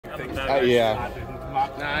Yeah.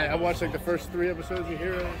 Nah, I watched like the first 3 episodes of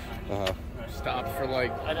Heroes. Stopped for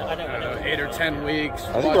like 8 or 10 weeks.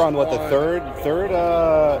 I think they're on what, the third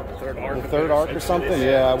arc or something.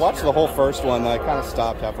 Yeah, I watched the whole first one. I kind of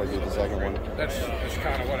stopped halfway through the second one. That's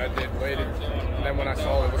kind of what I did. Waited, and then when I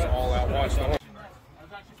saw it was all out, watched the whole.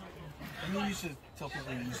 You used to tell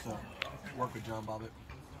people you used to work with John Bobbitt.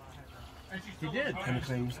 He did. And the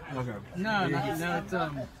claims. Okay. No, it's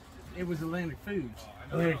it was Atlantic Foods.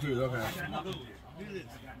 Atlantic Foods. Okay.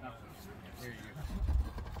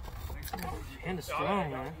 Kind of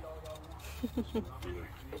strong, man.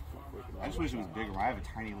 I just wish it was bigger. I have a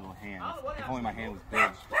tiny little hand. If only my hand was big. I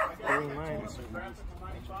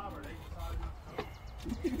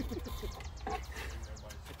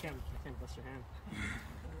can't bust your hand.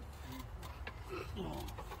 Well,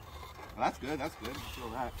 that's good. That's good. I feel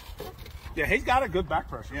that. Yeah, he's got a good back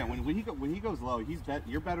pressure. Yeah, when he goes low,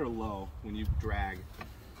 you're better low when you drag.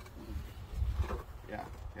 Yeah,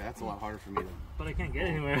 that's a lot harder for me. But I can't get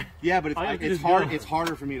anywhere. Yeah, but it's hard. It's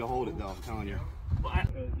harder for me to hold it though. I'm telling you. Well,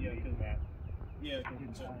 Yeah, because that. Yeah, you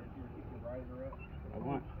can rise her up. I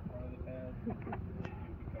want.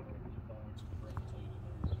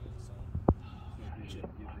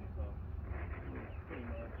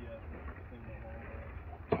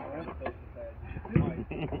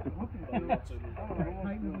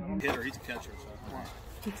 Hitter, he's a catcher.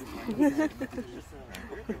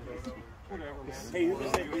 Hey, who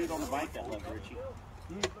was that dude on the bike that left, Richie?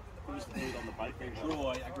 Who was the dude on the bike there?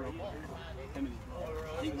 Troy, I grew up with him.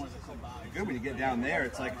 He wants to come by. Good when you get down there.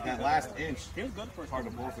 It's like that last inch. He was good for Hard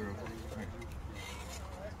to pull through.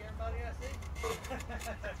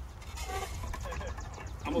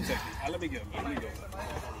 I'm gonna take it. Let me go.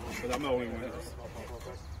 Because I'm the only one.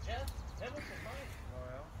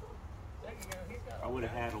 I would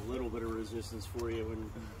have had a little bit of resistance for you when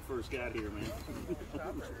you first got here, man.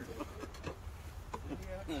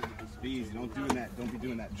 Bees, don't be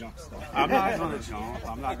doing that jump stuff. I'm not gonna jump.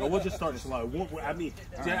 I'm not gonna. We'll just start slow. I mean,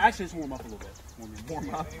 actually, just warm up a little bit. Warm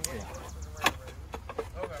up. Yeah.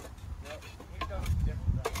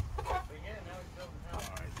 All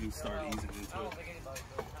right, you start easing into it.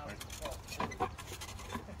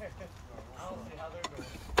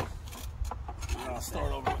 I'll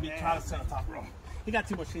start over. Me try to set a top row. He got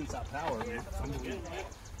too much inside power, man.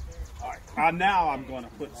 All right. Now I'm going to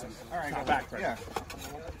put some back pressure. Yeah.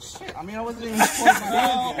 Shit, I mean, I wasn't even putting my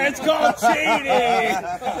hands in. It's called cheating.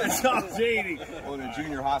 It's called cheating. Oh, the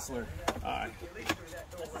junior hostler. All right.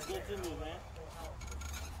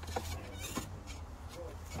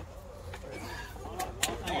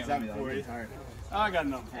 I got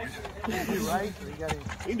nothing for you. You do right?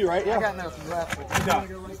 You can do right, yeah. I got nothing left.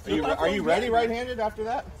 Are you ready right-handed after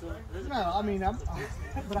that? No, I mean,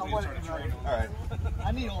 but I want it. All right.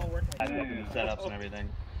 I need all the work. I did the setups and everything.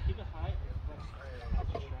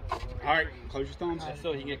 All right, close your thumbs.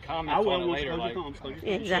 So he can get comments on it later, like, close your thumbs.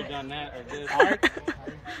 you should have done that or this. All right.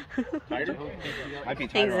 Tighter? Might be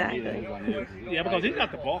tighter on me Exactly. than on you. Yeah, because he's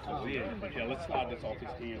got the buckles. Yeah, but yeah, let's slide this off his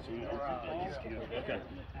hands. Okay.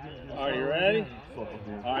 All right, you ready? All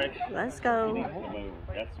right. Let's go.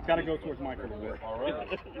 Got to go towards Michael a little bit. All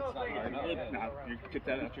right. Now, you get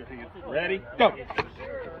that out your hand. Ready? Go.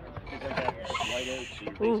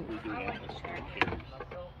 Ooh.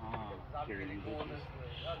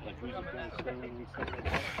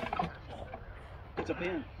 It's a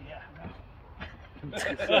pin. I'm just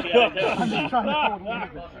trying to hold one.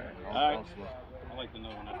 All right. I like to know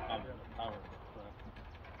when that's power.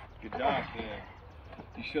 Good job. Yeah.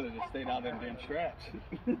 You should have just stayed out them damn straps.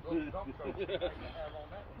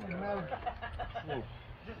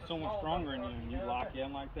 Someone stronger than you and you lock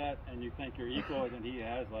in like that and you think you're equal and he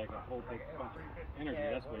has like a whole big bunch of energy.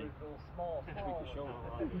 That's what you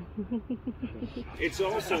It's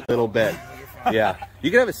also A little bit. Yeah.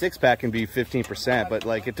 You can have a six-pack and be 15%, but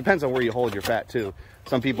like it depends on where you hold your fat too.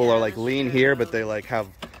 Some people are like lean here, but they like have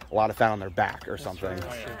a lot of fat on their back or something.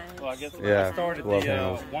 well, I guess Yeah. I started Love the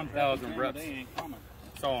handles. 1,000 reps.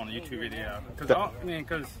 Saw on a YouTube video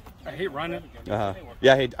because I hate running. Yeah,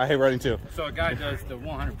 I hate running too. So a guy does the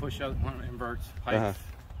 100 push-ups, 100 inverts, heights,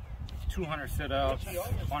 200 sit-ups,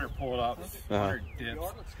 100 pull-ups, 100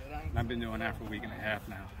 dips. And I've been doing that for a week and a half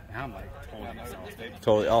now. And I'm like totally exhausted.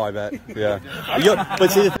 Totally. Oh, I bet. Yeah.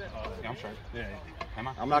 But see, I'm sorry. Yeah.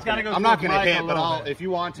 I'm not gonna hit, but I'll if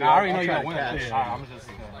you want to. I already know I'll you're try gonna to win. catch. I'm just.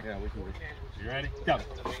 Yeah, we can. You ready? Go.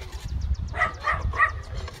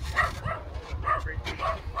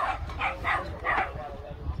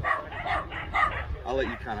 I'll let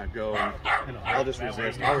you kind of go. And I'll just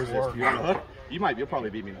resist. I'll resist. You want a hook? You'll probably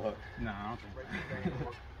beat me in a hook. No, I don't think.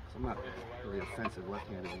 I'm not really offensive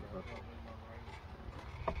left-handed in the hook.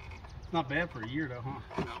 Not bad for a year though, huh?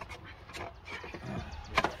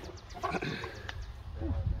 Let's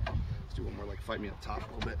do one more, like fight me up top a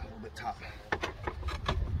little bit top.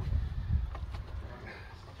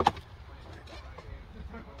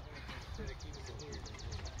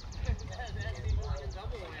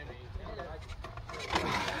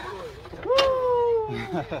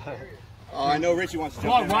 Oh, I know Richie wants to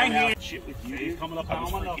jump in right hand. Shit with you. He's coming up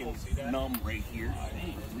on my knuckles. Numb right here for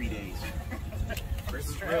 3 days.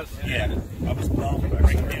 Chris. Yeah, I was numb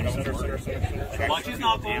right there. Watch his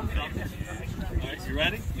knuckles. Alright, you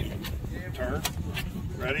ready? Turn.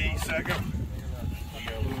 Ready, second.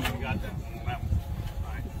 You got that.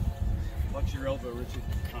 Alright. Watch your elbow, Richie.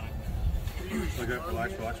 Alright. Okay,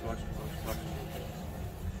 relax.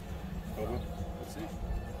 Over. Let's see.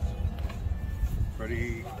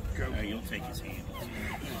 Ready, go. Now you'll take his hand.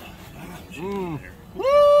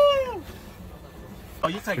 Woo! Oh,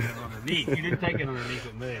 you taking it underneath. You didn't take it underneath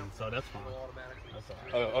with me, so that's fine. That's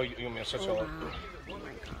all right. Oh, you want me to switch over?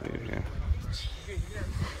 Yeah.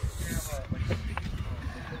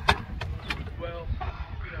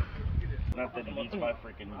 Not that he needs my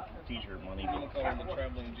freaking t-shirt money. I'm call him the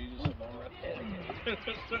traveling Jesus of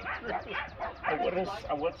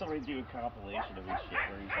I want somebody to do a compilation of his shit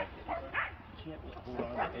where he's like, you can't hold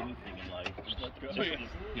on to anything in life. Just this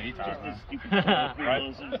stupid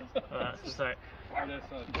Sorry.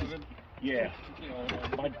 Yeah.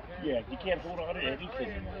 Yeah, you can't hold on to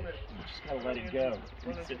anything in life. You just gotta let it go.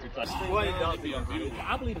 Well, it does be unbeatable.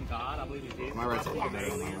 I believe in God. I believe in Jesus. My right's a little better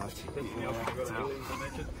than my left.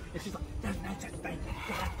 It's just like, there's no such thing.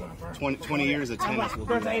 God's gonna burn. 20 years of tennis will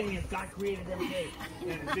do There's that. aliens. God created every day.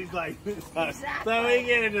 And she's like, so we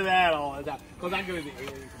get into that all the time. Because I go to the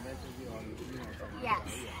alien conventions, you know what I'm Yes.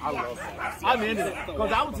 I love that. I'm into that.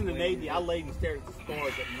 Because I was in the Navy. I laid and stared at the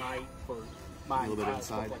stars at night for my little bit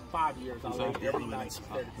inside. like 5 years. I laid every night and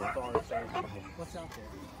stared at the stars. Saying, what's out there?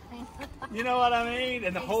 You know what I mean?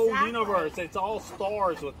 And the whole universe, it's all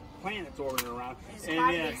stars with planets orbiting around.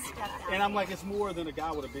 And I'm like, it's more than a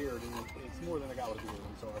guy with a beard. And it's more than a guy with a beard.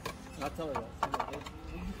 I'm sorry. And I tell her that.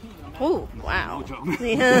 Oh, wow.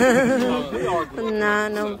 Nah,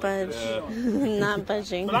 no budge. Not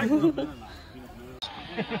budging. But I can do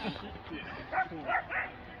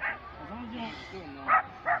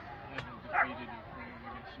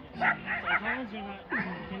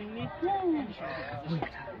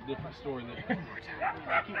Different story there.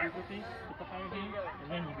 Keep your face with the higher hand,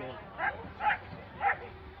 and then you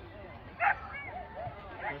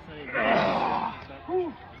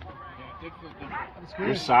go.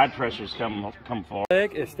 Your side pressures come forward.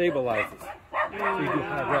 Leg, it stabilizes. So you do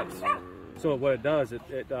high reps. So what it does, it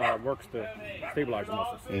works to stabilize the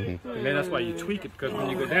muscles. And then that's why you tweak it, because when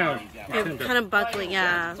you go down, You're kind of buckling,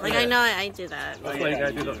 yeah. Like, I know I do that. that's why you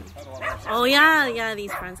gotta do the. Oh, yeah,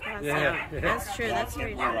 these front squats. Yeah. That's true. That's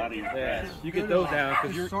very true. Yeah, you get those down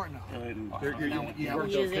because you're working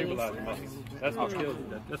those stabilizing muscles. That's what kills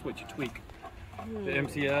it. That's what you tweak. The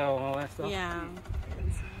MCL and all that stuff. Yeah.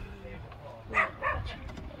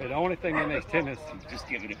 And the only thing that makes tennis Just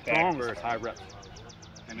give it back. stronger is high reps.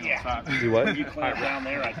 Yeah. Do what? You clamp down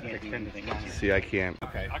there, I can't do anything. See, I can't.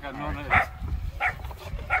 Okay. I got none of this.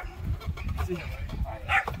 See?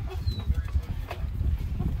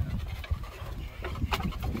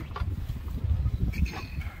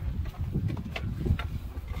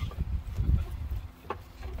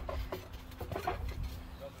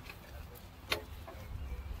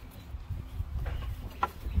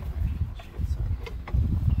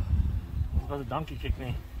 The donkey kicked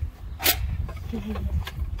me.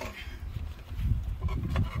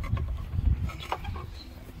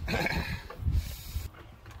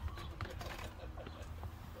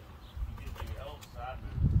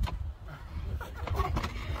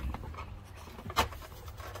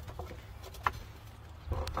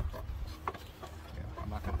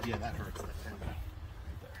 Yeah, that hurts.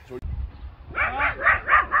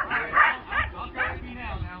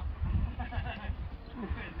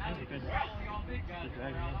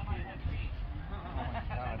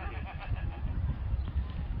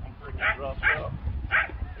 I'm freaking roughed up.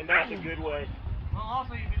 And that's a good way. Well,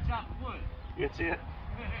 also you can chop the wood. It's it.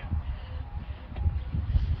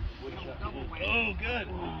 Oh, good.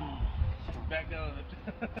 Back down to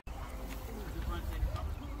the.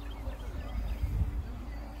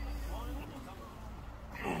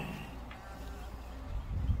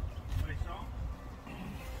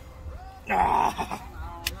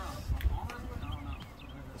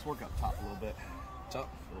 Let's work up top a little bit. Up? A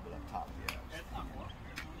little bit up top, yeah.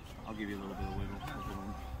 I'll give you a little bit of wiggle.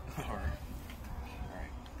 All right. All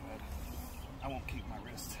right, good. I won't keep my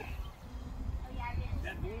wrist.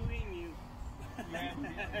 That moving you.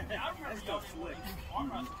 Let's go slick.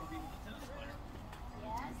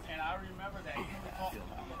 And I remember that you were talking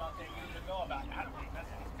about that years ago about how to be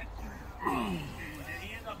messed up. Did he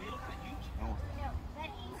end up being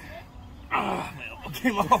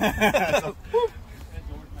Came off. I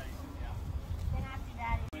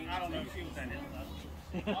don't know if she was that in.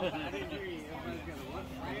 I didn't hear you.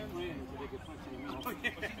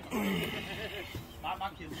 My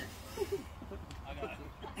kids. I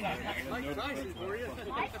got it. Like nice for you.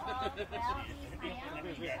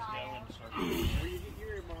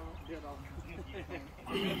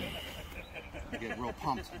 I get real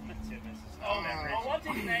pumped. Oh, what's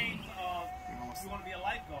his name? You want to be a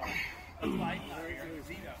lifeguard? A lifeguard here.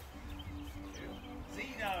 Zito.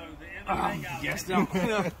 Zito, the MMA guy. Yes, no.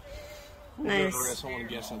 Nice. I want to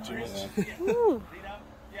guess on 2 minutes. Ooh.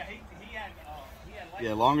 Yeah, he had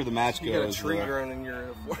Yeah, longer the match You got a goes, tree growing in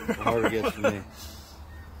your. the harder it gets for me.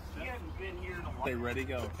 He hadn't been here in a while. Okay, ready,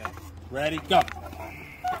 go. Okay. Ready, go.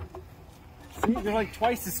 See, you're like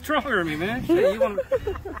twice as stronger than me, man. Shit, you want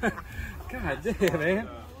to... God damn, man.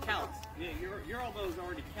 Callous. Yeah, your elbow's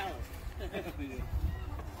already calloused.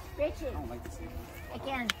 Richard, I don't like to see that.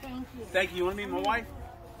 again, thank you. Thank you. You want to meet my wife?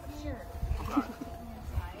 Sure.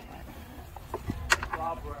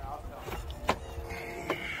 Bob, we're out.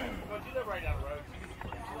 Well, you live right down the road.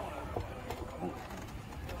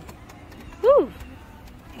 Woo.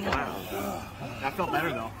 Wow. That felt better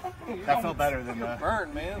though. That felt better than the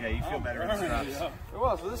Burn, man. Yeah, you feel better in the straps. It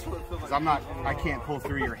was, but this is what it feels like. Cause I can't pull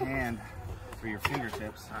through your hand for your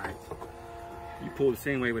fingertips. All right. You pull the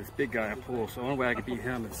same way with this big guy I pull, so the only way I can beat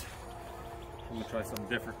him is I'm gonna try something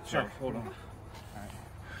different. Sure. So, hold on.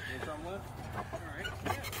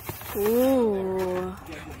 Ooh.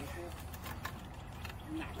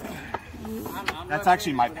 That's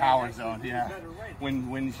actually my power zone. Yeah.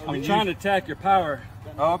 When I'm you trying to attack your power.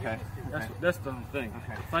 Oh, okay. That's the thing.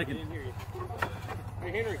 Okay. If I can.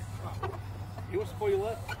 Hey, Henry. You want to pull your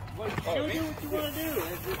left? Well, show me what you want to do.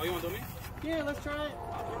 Oh, you want to do me? Yeah, let's try it.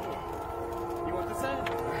 You want this side?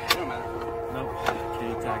 It don't matter. Nope.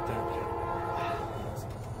 Can't attack that.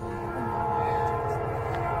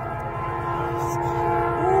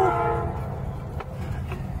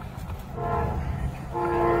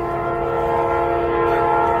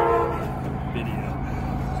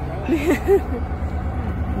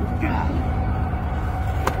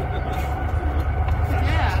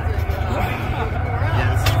 Yeah,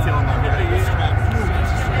 this is killing my brain.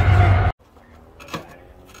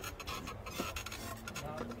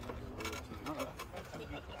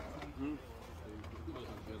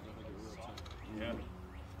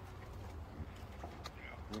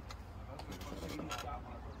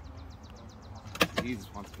 Jesus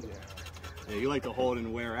wants to. Yeah, you like to hold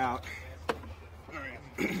and wear out.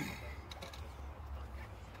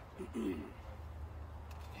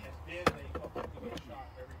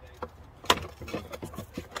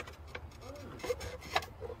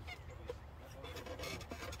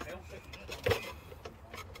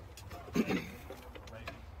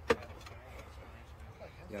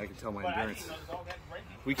 Yeah, I can tell my endurance.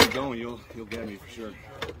 If we keep going, you'll get me for sure.